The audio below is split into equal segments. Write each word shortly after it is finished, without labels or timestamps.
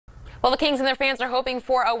Well, the Kings and their fans are hoping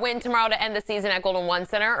for a win tomorrow to end the season at Golden One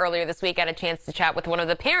Center. Earlier this week, I had a chance to chat with one of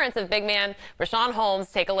the parents of big man Richaun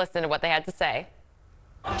Holmes. Take a listen to what they had to say.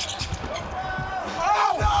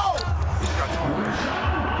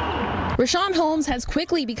 Richaun Holmes has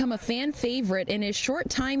quickly become a fan favorite in his short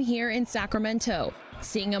time here in Sacramento.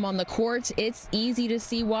 Seeing him on the court, it's easy to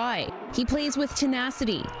see why. He plays with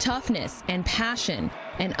tenacity, toughness, and passion,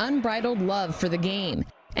 and unbridled love for the game.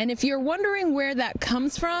 And if you're wondering where that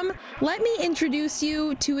comes from, let me introduce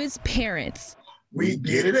you to his parents. We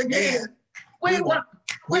did it again. We won.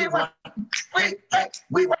 We won.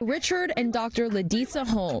 We won. Richard and Dr. Ladisa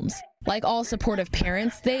Holmes. Like all supportive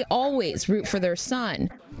parents, they always root for their son.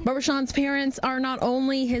 But Richaun's parents are not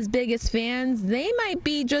only his biggest fans, they might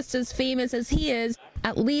be just as famous as he is,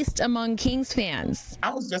 at least among Kings fans.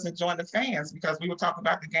 I was just enjoying the fans because we were talking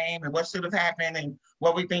about the game and what should have happened and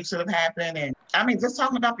what we think should have happened. And I mean, just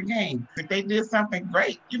talking about the game. If they did something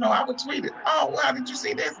great, I would tweet it. Oh, why did you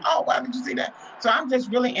see this? Oh, why did you see that? So I'm just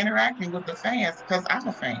really interacting with the fans because I'm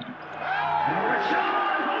a fan.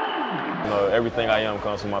 Everything I am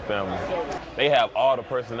comes from my family. They have all the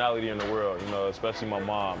personality in the world, especially my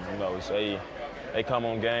mom. They come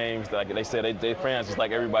on games, like they said, they fans just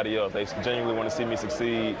like everybody else. They genuinely want to see me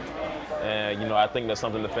succeed. And, I think that's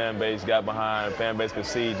something the fan base got behind. The fan base could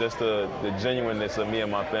see just the genuineness of me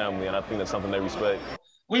and my family, and I think that's something they respect.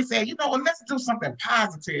 We said, let's do something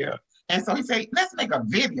positive. And so he said, let's make a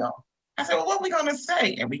video. I said, well, what are we going to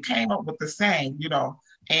say? And we came up with the saying,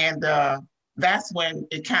 and that's when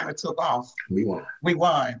it kind of took off. We won. We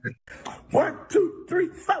won. 1, 2, 3,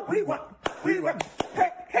 4. We won. We won. Hey,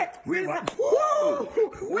 hey, we won. Woo!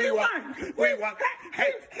 We won. We won.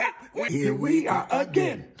 Hey, hey. Here we are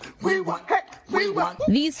again. We won. Hey, we won.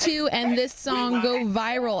 These two and this song go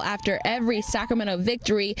viral after every Sacramento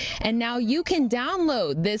victory, and now you can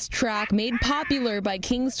download this track made popular by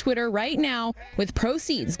Kings Twitter right now, with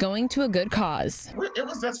proceeds going to a good cause. It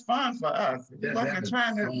was just fun for us. We wasn't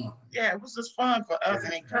trying to. Yeah, it was just fun for us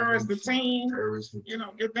and encourage the team,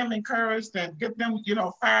 get them encouraged and get them,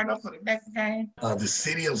 fired up for the next game. The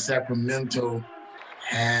city of Sacramento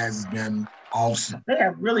has been awesome. They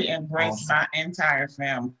have really embraced my entire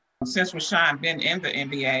family. Since Richaun been in the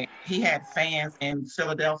NBA, he had fans in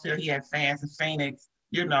Philadelphia, he had fans in Phoenix,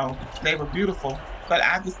 they were beautiful. But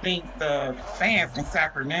I just think the fans in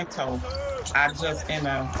Sacramento are just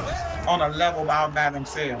on a level all by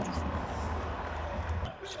themselves.